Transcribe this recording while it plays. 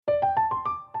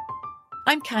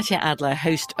I'm Katya Adler,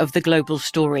 host of The Global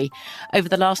Story. Over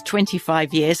the last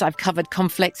 25 years, I've covered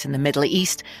conflicts in the Middle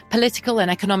East, political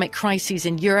and economic crises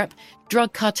in Europe,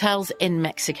 drug cartels in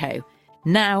Mexico.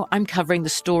 Now I'm covering the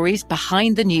stories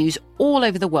behind the news all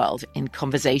over the world in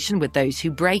conversation with those who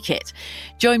break it.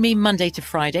 Join me Monday to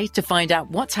Friday to find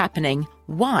out what's happening,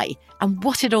 why, and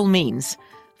what it all means.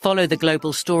 Follow The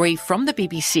Global Story from the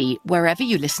BBC wherever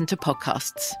you listen to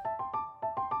podcasts.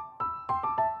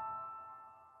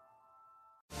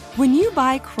 When you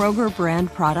buy Kroger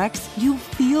brand products, you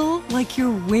feel like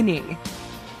you're winning.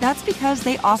 That's because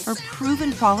they offer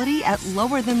proven quality at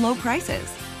lower than low prices.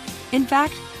 In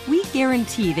fact, we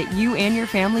guarantee that you and your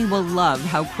family will love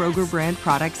how Kroger brand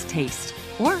products taste,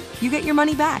 or you get your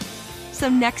money back. So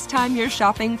next time you're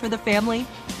shopping for the family,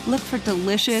 look for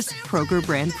delicious Kroger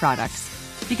brand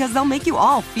products, because they'll make you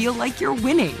all feel like you're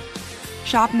winning.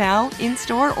 Shop now,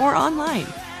 in-store, or online.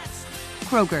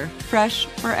 Kroger, fresh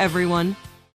for everyone.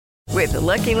 With the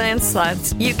Lucky Land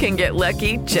Slots, you can get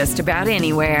lucky just about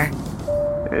anywhere.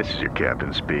 This is your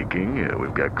captain speaking.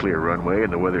 We've got clear runway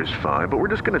and the weather's fine, but we're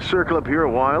just going to circle up here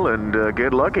a while and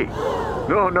get lucky.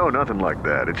 No, nothing like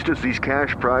that. It's just these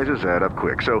cash prizes add up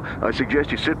quick. So I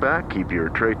suggest you sit back, keep your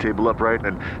tray table upright,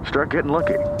 and start getting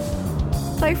lucky.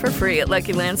 Play for free at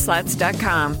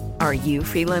LuckyLandSlots.com. Are you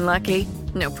feeling lucky?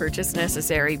 No purchase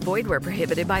necessary. Void where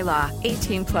prohibited by law.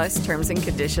 18 plus terms and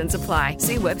conditions apply.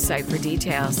 See website for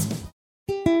details.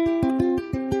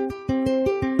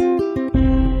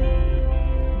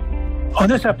 On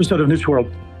this episode of News World,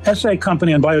 SA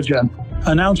Company and Biogen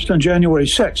announced on January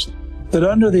 6th that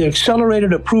under the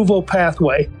accelerated approval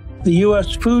pathway, the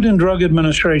U.S. Food and Drug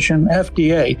Administration,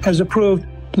 FDA, has approved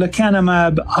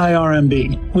lecanemab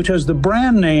IRMB, which has the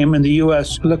brand name in the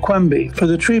U.S. Leqembi, for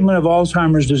the treatment of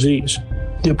Alzheimer's disease.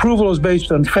 The approval is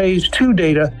based on phase 2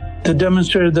 data that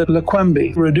demonstrated that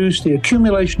Leqembi reduced the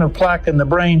accumulation of plaque in the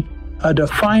brain, a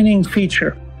defining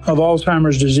feature of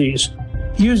Alzheimer's disease.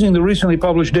 Using the recently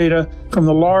published data from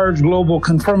the large global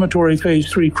confirmatory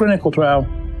phase 3 clinical trial,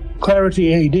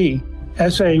 Clarity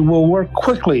AD, SA will work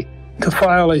quickly to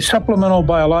file a supplemental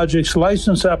biologics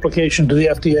license application to the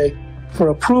FDA for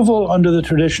approval under the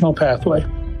traditional pathway.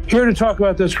 Here to talk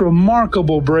about this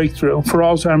remarkable breakthrough for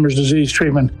Alzheimer's disease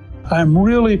treatment, I'm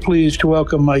really pleased to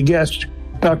welcome my guest,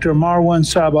 Dr. Marwan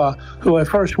Sabbagh, who I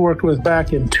first worked with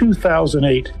back in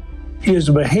 2008. He is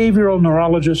a behavioral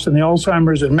neurologist in the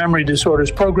Alzheimer's and Memory Disorders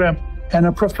Program and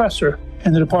a professor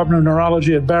in the Department of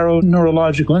Neurology at Barrow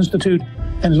Neurological Institute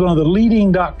and is one of the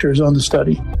leading doctors on the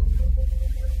study.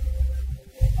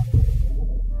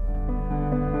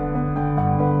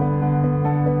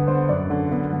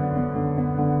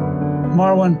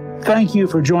 Marwan, thank you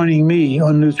for joining me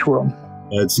on News World.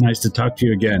 It's nice to talk to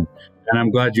you again, and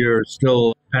I'm glad you're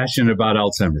still passionate about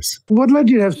Alzheimer's. What led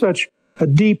you to have such a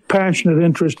deep, passionate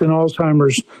interest in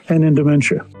Alzheimer's and in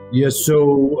dementia? Yes,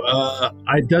 so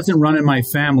it doesn't run in my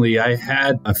family. I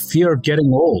had a fear of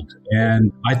getting old,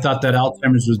 and I thought that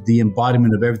Alzheimer's was the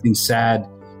embodiment of everything sad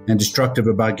and destructive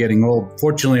about getting old.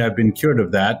 Fortunately, I've been cured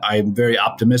of that. I'm very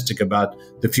optimistic about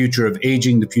the future of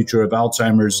aging, the future of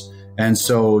Alzheimer's, and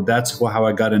so that's how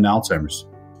I got into Alzheimer's.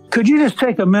 Could you just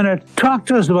take a minute, talk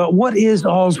to us about what is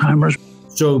Alzheimer's?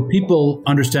 So people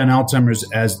understand Alzheimer's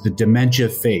as the dementia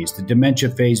phase. The dementia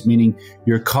phase meaning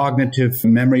your cognitive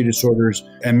memory disorders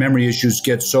and memory issues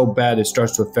get so bad it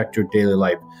starts to affect your daily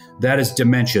life. That is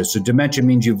dementia. So dementia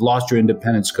means you've lost your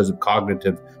independence because of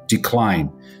cognitive decline.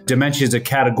 Dementia is a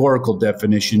categorical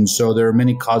definition, so there are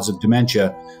many causes of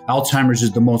dementia. Alzheimer's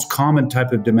is the most common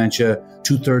type of dementia.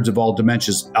 2/3 of all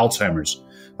dementia is Alzheimer's.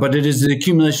 But it is the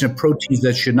accumulation of proteins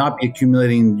that should not be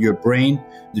accumulating in your brain.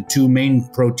 The two main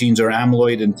proteins are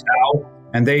amyloid and tau,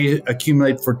 and they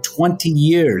accumulate for 20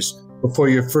 years before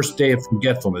your first day of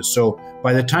forgetfulness. So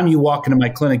by the time you walk into my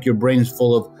clinic, your brain is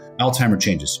full of Alzheimer's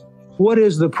changes. What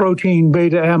is the protein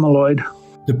beta amyloid?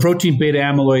 The protein beta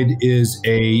amyloid is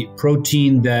a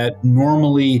protein that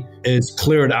normally is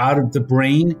cleared out of the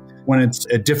brain when it's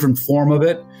a different form of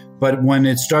it. But when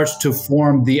it starts to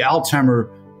form the Alzheimer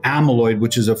amyloid,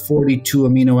 which is a 42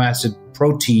 amino acid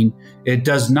protein, it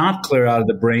does not clear out of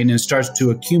the brain and starts to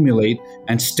accumulate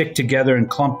and stick together and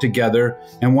clump together.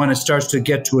 And when it starts to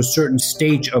get to a certain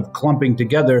stage of clumping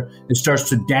together, it starts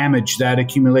to damage, that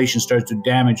accumulation starts to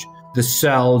damage the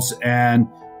cells, and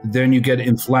then you get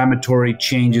inflammatory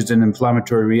changes and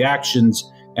inflammatory reactions.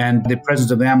 And the presence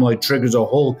of amyloid triggers a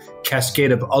whole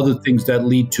cascade of other things that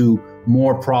lead to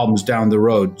more problems down the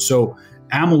road. So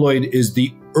amyloid is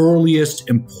the earliest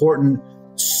important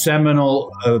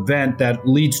seminal event that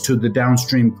leads to the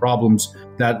downstream problems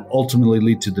that ultimately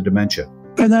lead to the dementia.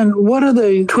 And then what are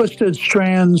the twisted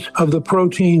strands of the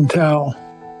protein tau?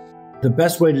 The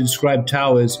best way to describe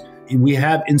tau is we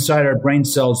have inside our brain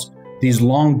cells these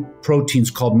long proteins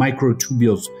called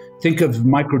microtubules. Think of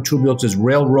microtubules as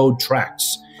railroad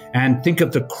tracks, and think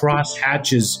of the cross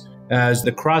hatches as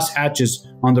the cross hatches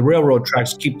on the railroad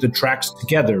tracks keep the tracks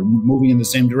together, moving in the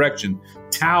same direction.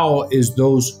 Tau is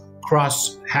those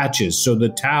cross hatches. So the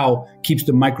tau keeps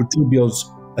the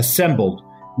microtubules assembled.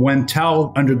 When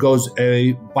tau undergoes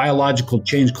a biological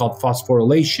change called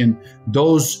phosphorylation,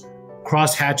 those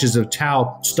cross hatches of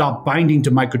tau stop binding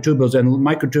to microtubules, and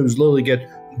microtubules literally get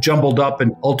jumbled up,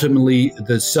 and ultimately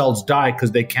the cells die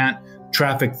because they can't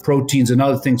traffic proteins and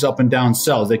other things up and down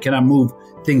cells. They cannot move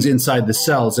things inside the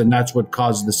cells, and that's what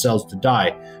causes the cells to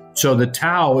die. So the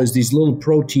tau is these little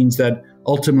proteins that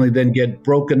ultimately then get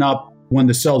broken up. When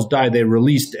the cells die, they're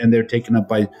released and they're taken up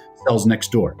by cells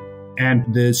next door.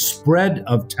 And the spread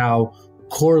of tau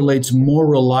correlates more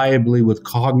reliably with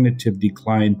cognitive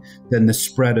decline than the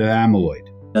spread of amyloid.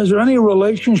 Is there any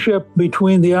relationship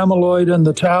between the amyloid and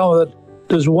the tau? That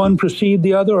does one precede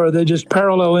the other, or are they just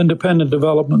parallel independent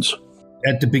developments?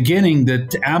 At the beginning, the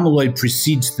amyloid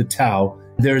precedes the tau.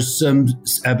 There's some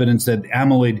evidence that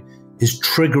amyloid is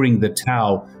triggering the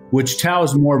tau, which tau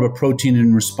is more of a protein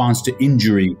in response to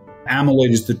injury.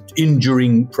 Amyloid is the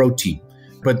injuring protein.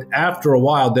 But after a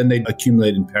while, then they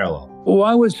accumulate in parallel.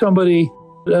 Why would somebody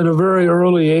at a very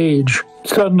early age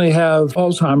suddenly have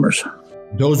Alzheimer's?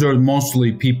 Those are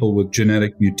mostly people with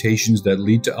genetic mutations that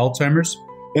lead to Alzheimer's.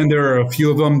 And there are a few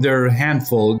of them. There are a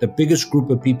handful. The biggest group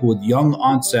of people with young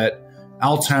onset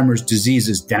Alzheimer's disease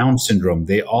is Down syndrome.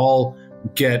 They all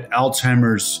get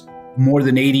Alzheimer's. More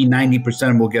than 80, 90% of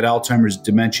them will get Alzheimer's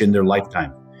dementia in their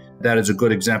lifetime. That is a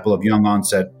good example of young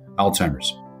onset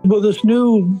Alzheimer's. Will this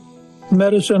new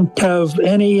medicine have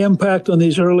any impact on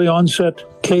these early onset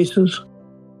cases?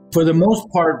 For the most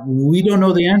part, we don't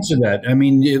know the answer to that. I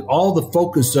mean, all the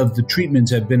focus of the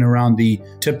treatments have been around the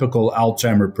typical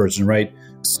Alzheimer person, right?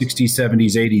 60s,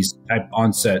 70s, 80s type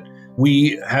onset.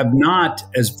 We have not,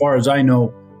 as far as I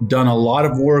know, done a lot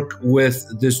of work with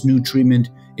this new treatment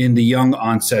in the young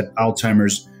onset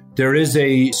Alzheimer's. There is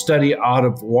a study out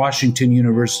of Washington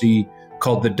University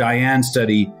called the Diane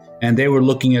study, and they were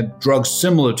looking at drugs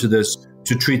similar to this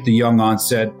to treat the young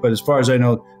onset. But as far as I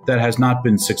know, that has not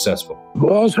been successful.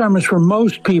 Alzheimer's, for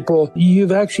most people,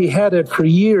 you've actually had it for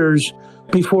years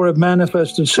before it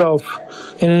manifests itself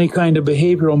in any kind of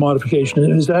behavioral modification.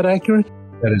 Is that accurate?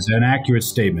 That is an accurate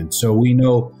statement. So we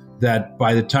know that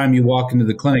by the time you walk into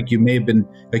the clinic, you may have been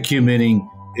accumulating,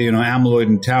 amyloid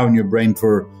and tau in your brain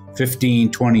for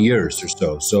 15, 20 years or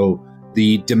so. So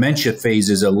the dementia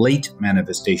phase is a late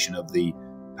manifestation of the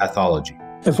pathology.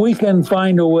 If we can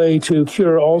find a way to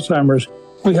cure Alzheimer's,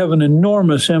 we have an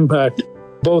enormous impact,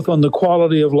 both on the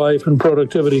quality of life and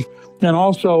productivity, and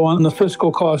also on the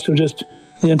fiscal cost of just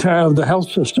the entire of the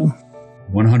health system.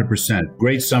 100%.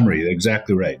 Great summary.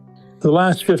 Exactly right. The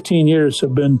last 15 years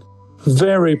have been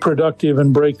very productive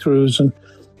in breakthroughs. And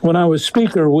when I was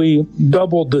speaker, we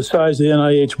doubled the size of the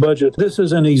NIH budget. This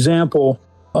is an example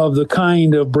of the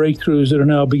kind of breakthroughs that are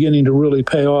now beginning to really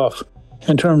pay off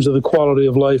in terms of the quality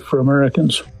of life for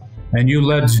Americans. And you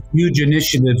led huge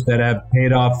initiatives that have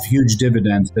paid off huge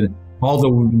dividends. That all the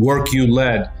work you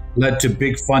led to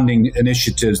big funding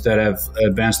initiatives that have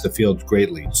advanced the field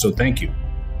greatly. So thank you.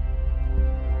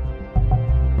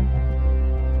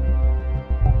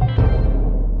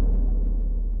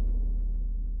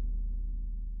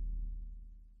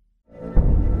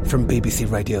 From BBC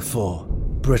Radio 4,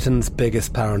 Britain's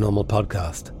biggest paranormal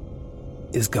podcast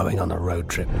is going on a road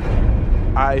trip.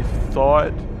 I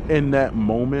thought in that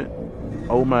moment,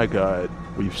 oh my God,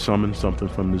 we've summoned something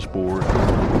from this board.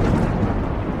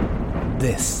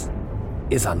 This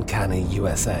is Uncanny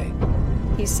USA.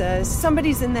 He says,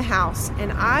 somebody's in the house,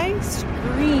 and I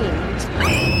screamed.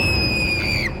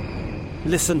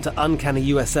 Listen to Uncanny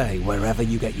USA wherever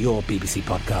you get your BBC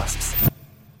podcasts,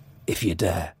 if you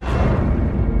dare.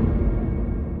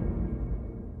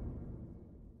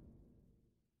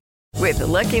 With the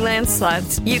Lucky Land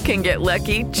Slots, you can get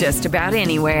lucky just about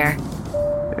anywhere.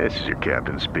 This is your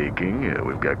captain speaking.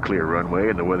 We've got clear runway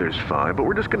and the weather's fine, but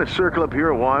we're just going to circle up here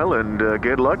a while and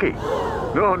get lucky.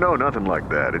 No, nothing like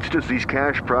that. It's just these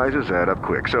cash prizes add up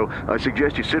quick. So I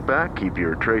suggest you sit back, keep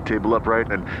your tray table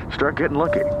upright, and start getting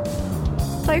lucky.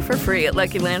 Play for free at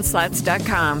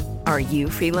LuckyLandSlots.com. Are you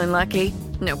feeling lucky?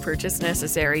 No purchase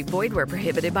necessary. Void where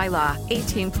prohibited by law.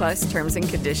 18+ terms and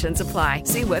conditions apply.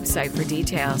 See website for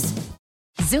details.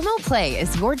 Xumo Play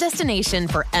is your destination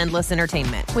for endless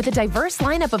entertainment. With a diverse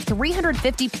lineup of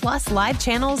 350 plus live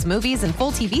channels, movies, and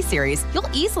full TV series, you'll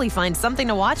easily find something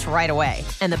to watch right away.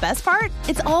 And the best part?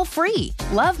 It's all free.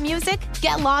 Love music?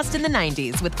 Get lost in the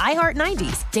 90s with iHeart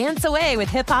 90s, dance away with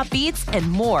hip-hop beats,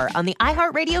 and more on the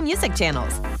iHeartRadio music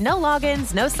channels. No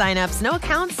logins, no signups, no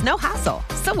accounts, no hassle.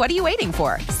 So what are you waiting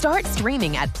for? Start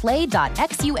streaming at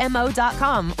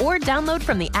play.xumo.com or download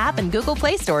from the app and Google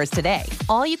Play stores today.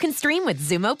 All you can stream with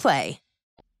Xumo Play.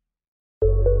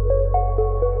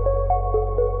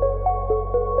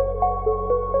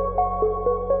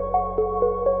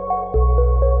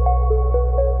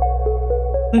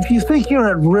 If you think you're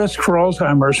at risk for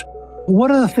Alzheimer's,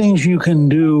 what are the things you can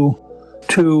do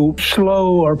to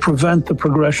slow or prevent the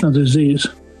progression of the disease?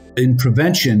 In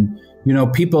prevention,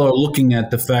 people are looking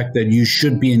at the fact that you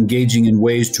should be engaging in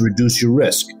ways to reduce your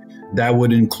risk. That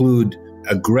would include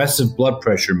aggressive blood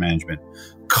pressure management,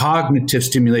 cognitive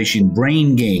stimulation,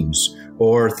 brain games,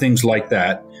 or things like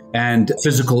that, and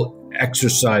physical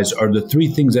exercise are the three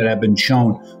things that have been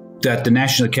shown that the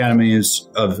National Academies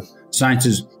of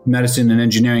Sciences, Medicine, and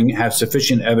Engineering have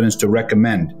sufficient evidence to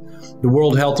recommend. The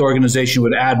World Health Organization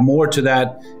would add more to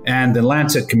that, and the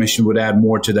Lancet Commission would add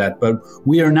more to that. But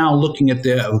we are now looking at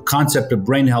the concept of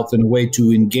brain health in a way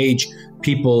to engage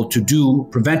people to do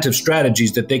preventive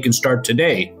strategies that they can start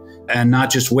today and not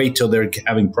just wait till they're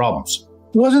having problems.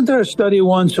 Wasn't there a study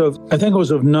once of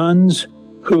nuns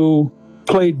who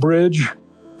played bridge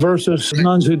versus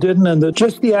nuns who didn't, and that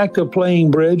just the act of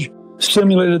playing bridge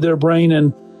stimulated their brain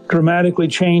and dramatically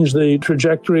changed the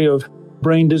trajectory of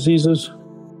brain diseases?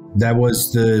 That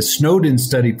was the Snowden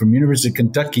study from University of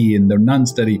Kentucky and the nun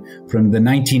study from the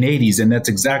 1980s, and that's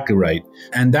exactly right.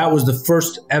 And that was the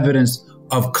first evidence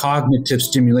of cognitive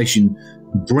stimulation,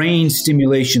 brain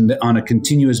stimulation on a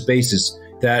continuous basis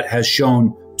that has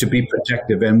shown to be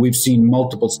protective. And we've seen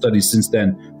multiple studies since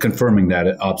then confirming that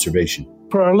observation.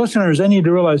 For our listeners, they need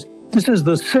to realize this is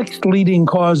the 6th leading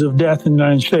cause of death in the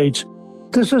United States.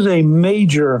 This is a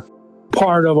major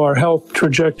part of our health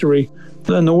trajectory.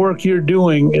 And the work you're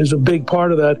doing is a big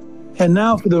part of that. And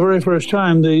now, for the very first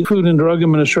time, the Food and Drug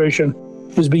Administration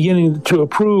is beginning to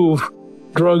approve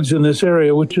drugs in this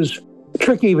area, which is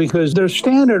tricky because their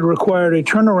standard required a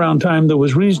turnaround time that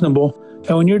was reasonable.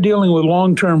 And when you're dealing with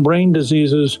long-term brain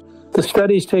diseases, the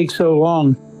studies take so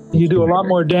long. You do a lot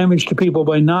more damage to people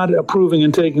by not approving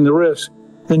and taking the risk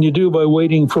than you do by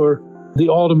waiting for the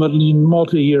ultimate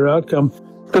multi-year outcome.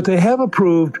 But they have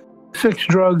approved 6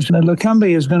 drugs, and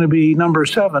Leqembi is going to be number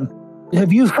 7.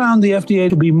 Have you found the FDA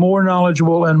to be more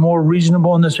knowledgeable and more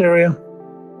reasonable in this area?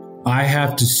 I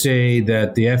have to say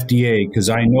that the FDA, because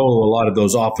I know a lot of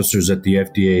those officers at the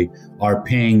FDA are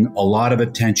paying a lot of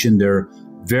attention. They're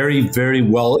very, very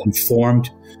well informed.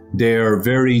 They're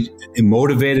very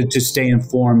motivated to stay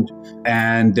informed,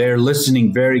 and they're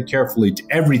listening very carefully to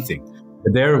everything.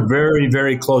 They're very,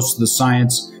 very close to the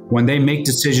science. When they make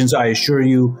decisions, I assure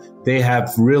you, they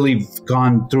have really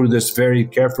gone through this very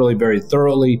carefully, very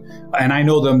thoroughly. And I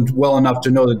know them well enough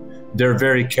to know that they're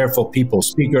very careful people.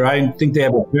 Speaker, I think they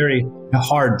have a very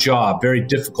hard job, very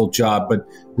difficult job, but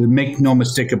make no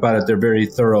mistake about it, they're very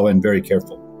thorough and very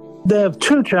careful. They have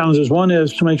 2 challenges. One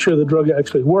is to make sure the drug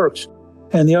actually works,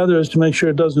 and the other is to make sure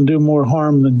it doesn't do more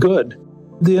harm than good.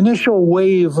 The initial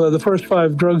wave, the first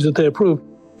 5 drugs that they approved,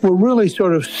 were really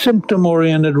sort of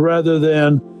symptom-oriented rather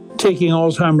than taking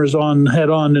Alzheimer's on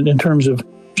head-on in terms of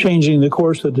changing the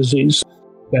course of the disease.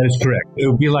 That is correct. It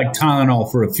would be like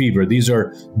Tylenol for a fever. These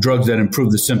are drugs that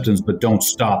improve the symptoms but don't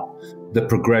stop the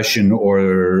progression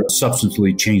or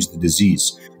substantially change the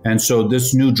disease. And so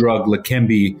this new drug,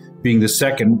 Leqembi, being the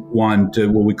second one to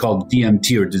what we call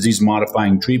DMT or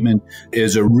disease-modifying treatment,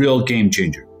 is a real game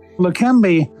changer.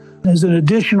 Leqembi is an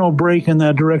additional break in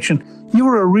that direction. You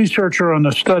were a researcher on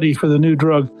the study for the new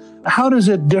drug. How does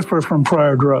it differ from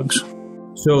prior drugs?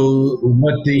 So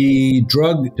what the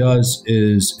drug does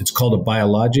is it's called a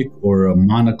biologic or a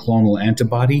monoclonal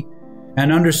antibody.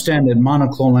 And understand that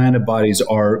monoclonal antibodies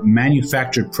are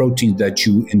manufactured proteins that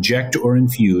you inject or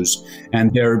infuse,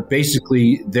 and they're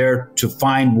basically there to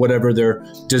find whatever they're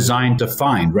designed to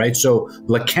find, right? So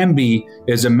Leqembi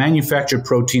is a manufactured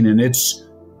protein, and it's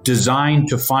designed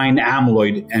to find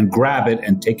amyloid and grab it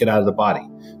and take it out of the body.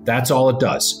 That's all it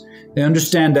does. They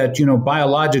understand that,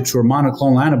 biologics or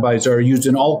monoclonal antibodies are used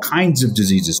in all kinds of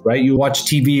diseases, right? You watch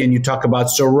TV and you talk about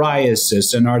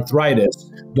psoriasis and arthritis.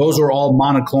 Those are all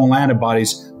monoclonal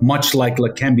antibodies, much like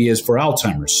Leqembi is for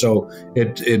Alzheimer's. So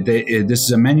this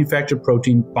is a manufactured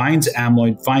protein, binds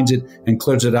amyloid, finds it, and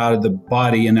clears it out of the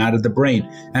body and out of the brain.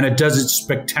 And it does it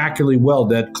spectacularly well.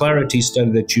 That Clarity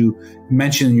study that you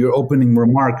mentioned in your opening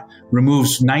remark,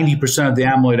 removes 90% of the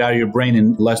amyloid out of your brain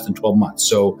in less than 12 months.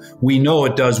 So we know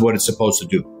it does what it's supposed to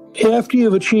do. After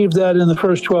you've achieved that in the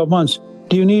first 12 months,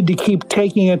 do you need to keep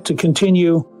taking it to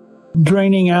continue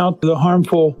draining out the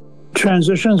harmful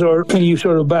transitions, or can you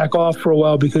sort of back off for a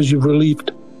while because you've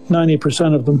relieved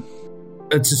 90% of them?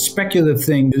 It's a speculative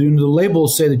thing. The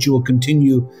labels say that you will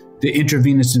continue the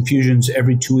intravenous infusions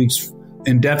every 2 weeks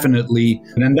indefinitely.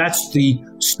 And that's the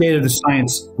state of the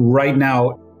science right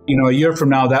now. A year from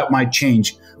now, that might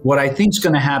change. What I think is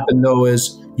going to happen, though,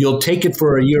 is you'll take it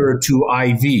for a year or two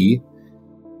IV.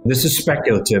 This is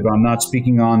speculative. I'm not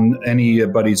speaking on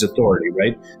anybody's authority,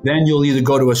 right? Then you'll either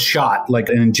go to a shot, like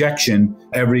an injection,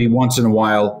 every once in a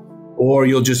while, or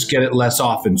you'll just get it less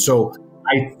often. So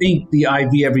I think the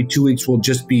IV every 2 weeks will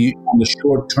just be on the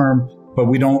short term, but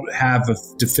we don't have a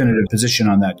definitive position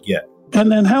on that yet.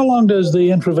 And then how long does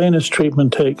the intravenous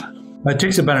treatment take? It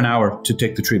takes about an hour to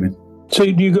take the treatment. So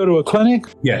do you go to a clinic?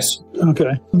 Yes.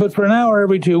 Okay. But for an hour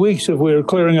every 2 weeks, if we're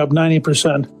clearing up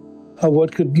 90% of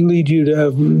what could lead you to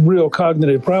have real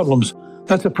cognitive problems,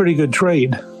 that's a pretty good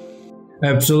trade.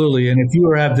 Absolutely. And if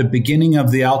you have the beginning of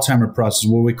the Alzheimer process,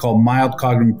 what we call mild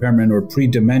cognitive impairment or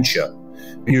pre-dementia,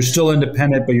 you're still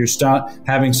independent, but you're still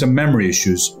having some memory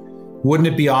issues. Wouldn't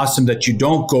it be awesome that you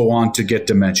don't go on to get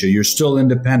dementia? You're still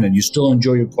independent. You still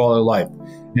enjoy your quality of life.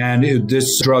 And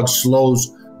this drug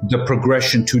slows the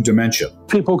progression to dementia.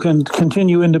 People can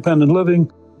continue independent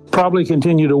living, probably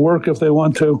continue to work if they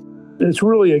want to. It's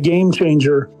really a game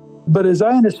changer. But as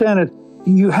I understand it,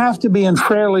 you have to be in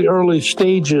fairly early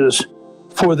stages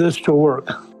for this to work.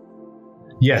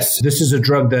 Yes, this is a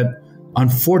drug that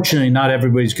unfortunately not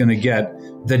everybody's going to get.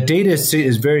 The data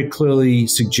is very clearly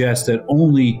suggests that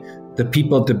only the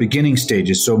people at the beginning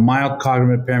stages, so mild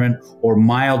cognitive impairment or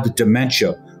mild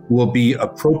dementia, will be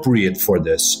appropriate for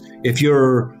this. If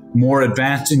you're more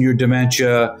advanced in your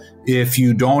dementia, if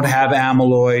you don't have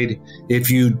amyloid,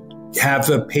 if you have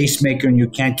a pacemaker and you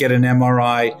can't get an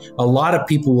MRI, a lot of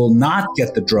people will not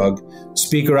get the drug.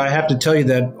 Speaker, I have to tell you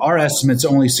that our estimates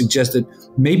only suggest that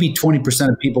maybe 20%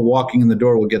 of people walking in the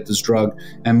door will get this drug,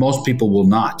 and most people will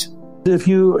not. If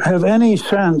you have any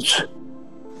sense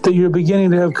that you're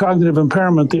beginning to have cognitive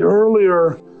impairment, the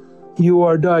earlier you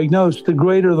are diagnosed, the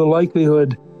greater the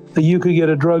likelihood that you could get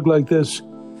a drug like this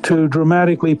to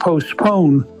dramatically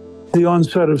postpone the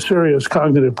onset of serious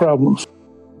cognitive problems.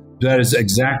 That is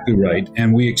exactly right.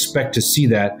 And we expect to see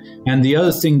that. And the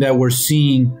other thing that we're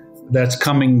seeing that's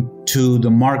coming to the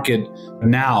market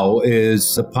now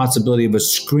is the possibility of a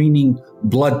screening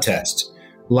blood test,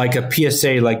 like a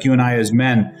PSA, like you and I as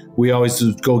men, we always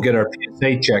go get our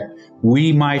PSA checked.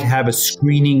 We might have a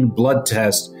screening blood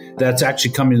test that's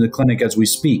actually coming to the clinic as we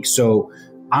speak. So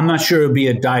I'm not sure it'll be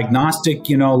a diagnostic,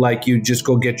 like you just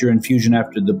go get your infusion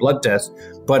after the blood test.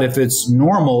 But if it's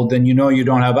normal, then you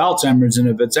don't have Alzheimer's. And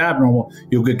if it's abnormal,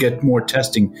 you could get more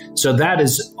testing. So that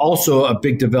is also a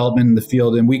big development in the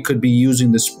field. And we could be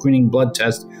using the screening blood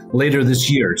test later this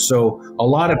year. So a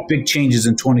lot of big changes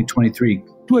in 2023.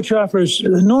 Which offers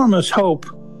enormous hope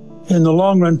in the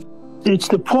long run. It's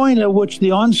the point at which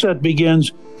the onset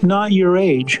begins, not your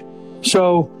age.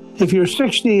 So if you're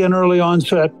 60 and early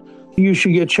onset, you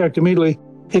should get checked immediately.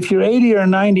 If you're 80 or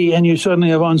 90 and you suddenly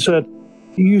have onset,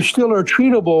 you still are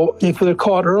treatable if they're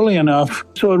caught early enough.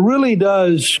 So it really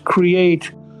does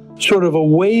create sort of a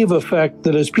wave effect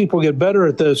that as people get better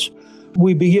at this,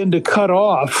 we begin to cut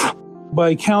off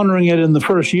by countering it in the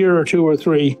first year or two or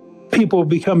three, people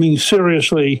becoming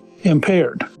seriously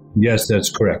impaired. Yes, that's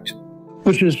correct.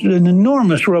 Which is an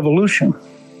enormous revolution.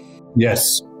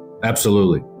 Yes,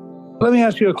 absolutely. Let me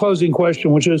ask you a closing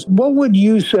question, which is, what would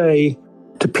you say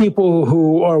to people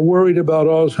who are worried about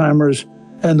Alzheimer's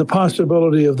and the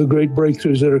possibility of the great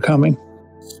breakthroughs that are coming?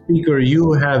 Speaker,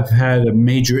 you have had a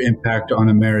major impact on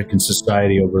American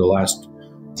society over the last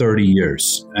 30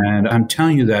 years. And I'm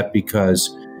telling you that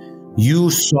because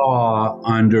you saw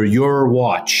under your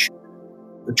watch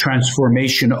the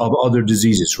transformation of other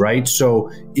diseases, right?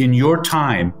 So in your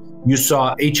time, you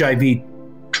saw HIV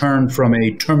turn from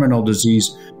a terminal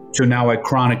disease to now a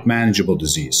chronic manageable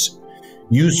disease.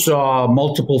 You saw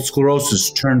multiple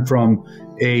sclerosis turn from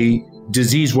a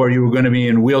disease where you were going to be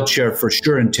in a wheelchair for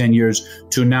sure in 10 years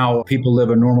to now people live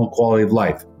a normal quality of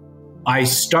life. I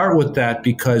start with that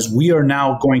because we are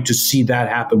now going to see that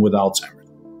happen with Alzheimer's.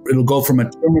 It'll go from a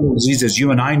terminal disease as you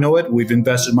and I know it, we've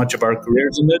invested much of our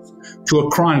careers in this, to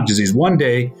a chronic disease. One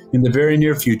day in the very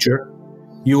near future,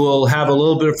 you will have a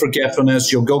little bit of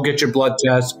forgetfulness. You'll go get your blood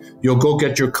test. You'll go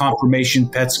get your confirmation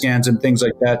PET scans and things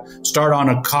like that. Start on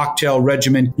a cocktail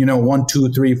regimen, 1,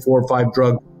 2, 3, 4, 5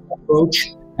 drug approach,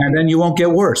 and then you won't get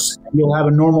worse. You'll have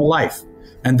a normal life.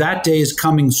 And that day is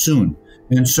coming soon.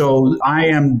 And so I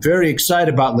am very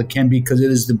excited about Leqembi because it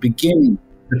is the beginning,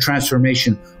 the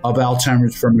transformation of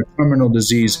Alzheimer's from a terminal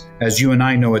disease, as you and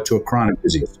I know it, to a chronic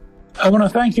disease. I want to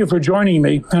thank you for joining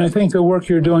me, and I think the work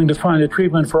you're doing to find a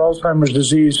treatment for Alzheimer's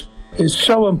disease is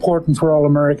so important for all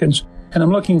Americans, and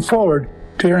I'm looking forward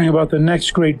to hearing about the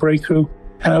next great breakthrough,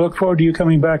 and I look forward to you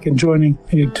coming back and joining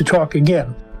me to talk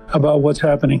again about what's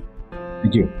happening.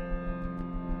 Thank you.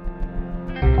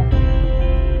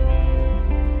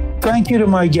 Thank you to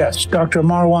my guest, Dr.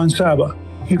 Marwan Sabbagh.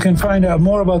 You can find out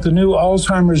more about the new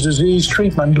Alzheimer's disease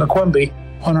treatment, Leqembi,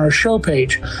 on our show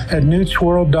page at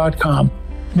newtsworld.com.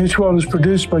 Newt's World is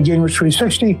produced by Gingrich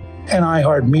 360 and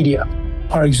iHeartMedia.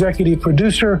 Our executive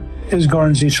producer is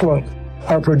Garnsey Sloat.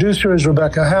 Our producer is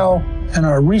Rebecca Howell, and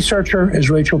our researcher is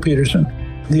Rachel Peterson.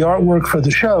 The artwork for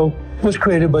the show was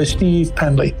created by Steve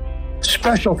Pendley.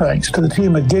 Special thanks to the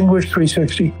team at Gingrich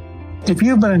 360. If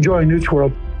you've been enjoying Newt's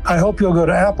World, I hope you'll go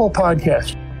to Apple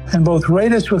Podcasts and both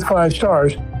rate us with 5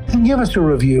 stars and give us a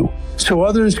review so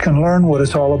others can learn what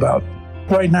it's all about.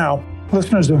 Right now,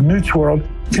 listeners of Newt's World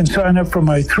can sign up for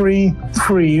my 3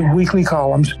 free weekly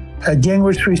columns at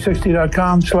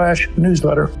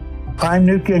gingrich360.com/newsletter. I'm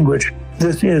Newt Gingrich.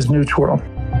 This is Newt's World.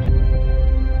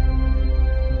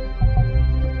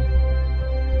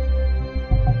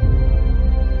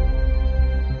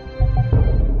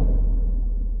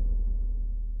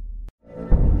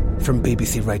 From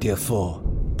BBC Radio 4,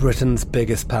 Britain's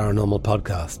biggest paranormal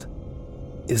podcast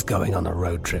is going on a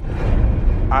road trip.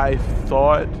 I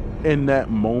thought in that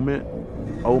moment,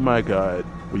 oh my God,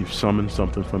 we've summoned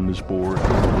something from this board.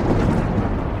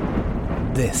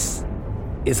 This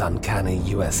is Uncanny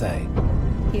USA.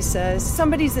 He says,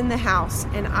 somebody's in the house,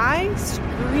 and I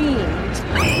screamed.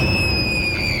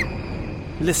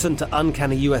 Listen to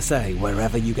Uncanny USA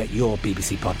wherever you get your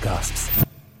BBC podcasts,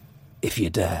 if you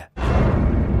dare.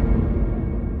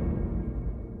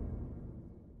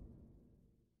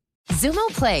 Xumo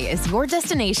Play is your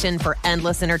destination for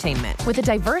endless entertainment. With a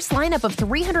diverse lineup of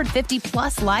 350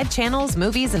 plus live channels,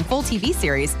 movies, and full TV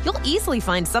series, you'll easily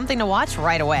find something to watch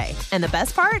right away. And the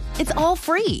best part? It's all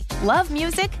free. Love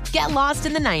music? Get lost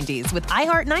in the 90s with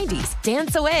iHeart 90s,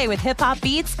 dance away with hip-hop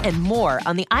beats, and more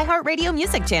on the iHeartRadio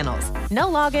music channels. No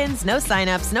logins, no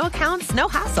signups, no accounts, no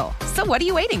hassle. So what are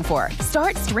you waiting for?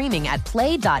 Start streaming at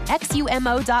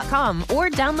play.xumo.com or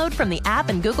download from the app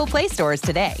and Google Play stores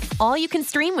today. All you can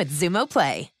stream with Xumo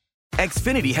Play.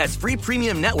 Xfinity has free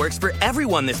premium networks for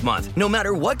everyone this month, no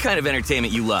matter what kind of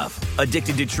entertainment you love.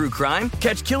 Addicted to true crime?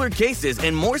 Catch killer cases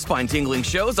and more spine-tingling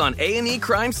shows on A&E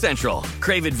Crime Central.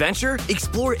 Crave adventure?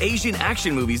 Explore Asian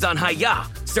action movies on Hi-YAH.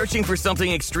 Searching for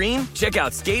something extreme? Check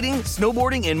out skating,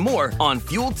 snowboarding, and more on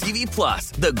Fuel TV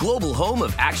Plus, the global home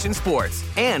of action sports.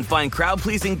 And find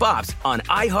crowd-pleasing bops on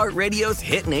iHeartRadio's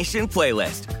Hit Nation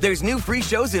playlist. There's new free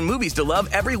shows and movies to love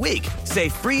every week. Say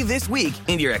free this week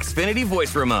in your Xfinity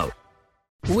voice remote.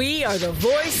 We are the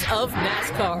voice of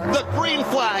NASCAR. The green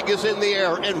flag is in the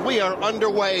air, and we are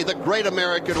underway. The Great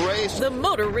American Race. The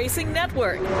Motor Racing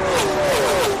Network.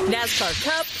 NASCAR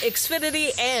Cup,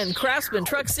 Xfinity, and Craftsman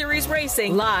Truck Series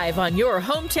Racing live on your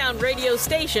hometown radio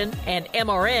station and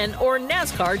MRN or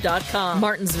NASCAR.com.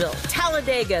 Martinsville,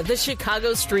 Talladega, the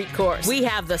Chicago Street Course. We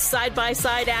have the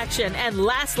side-by-side action and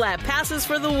last lap passes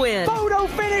for the win. Photo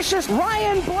finishes.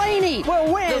 Ryan Blaney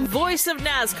will win. The voice of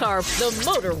NASCAR, the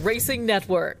Motor Racing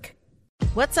Network.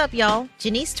 What's up, y'all?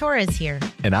 Janice Torres here.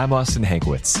 And I'm Austin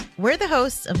Hankwitz. We're the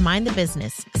hosts of Mind the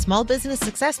Business, Small Business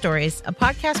Success Stories, a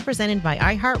podcast presented by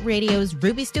iHeartRadio's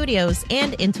Ruby Studios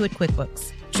and Intuit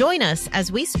QuickBooks. Join us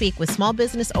as we speak with small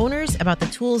business owners about the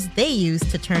tools they use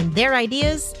to turn their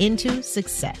ideas into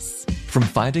success. From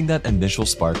finding that initial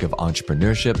spark of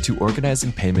entrepreneurship to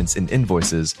organizing payments and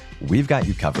invoices, we've got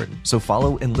you covered. So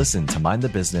follow and listen to Mind the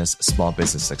Business, Small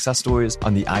Business Success Stories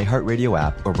on the iHeartRadio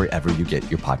app or wherever you get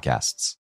your podcasts.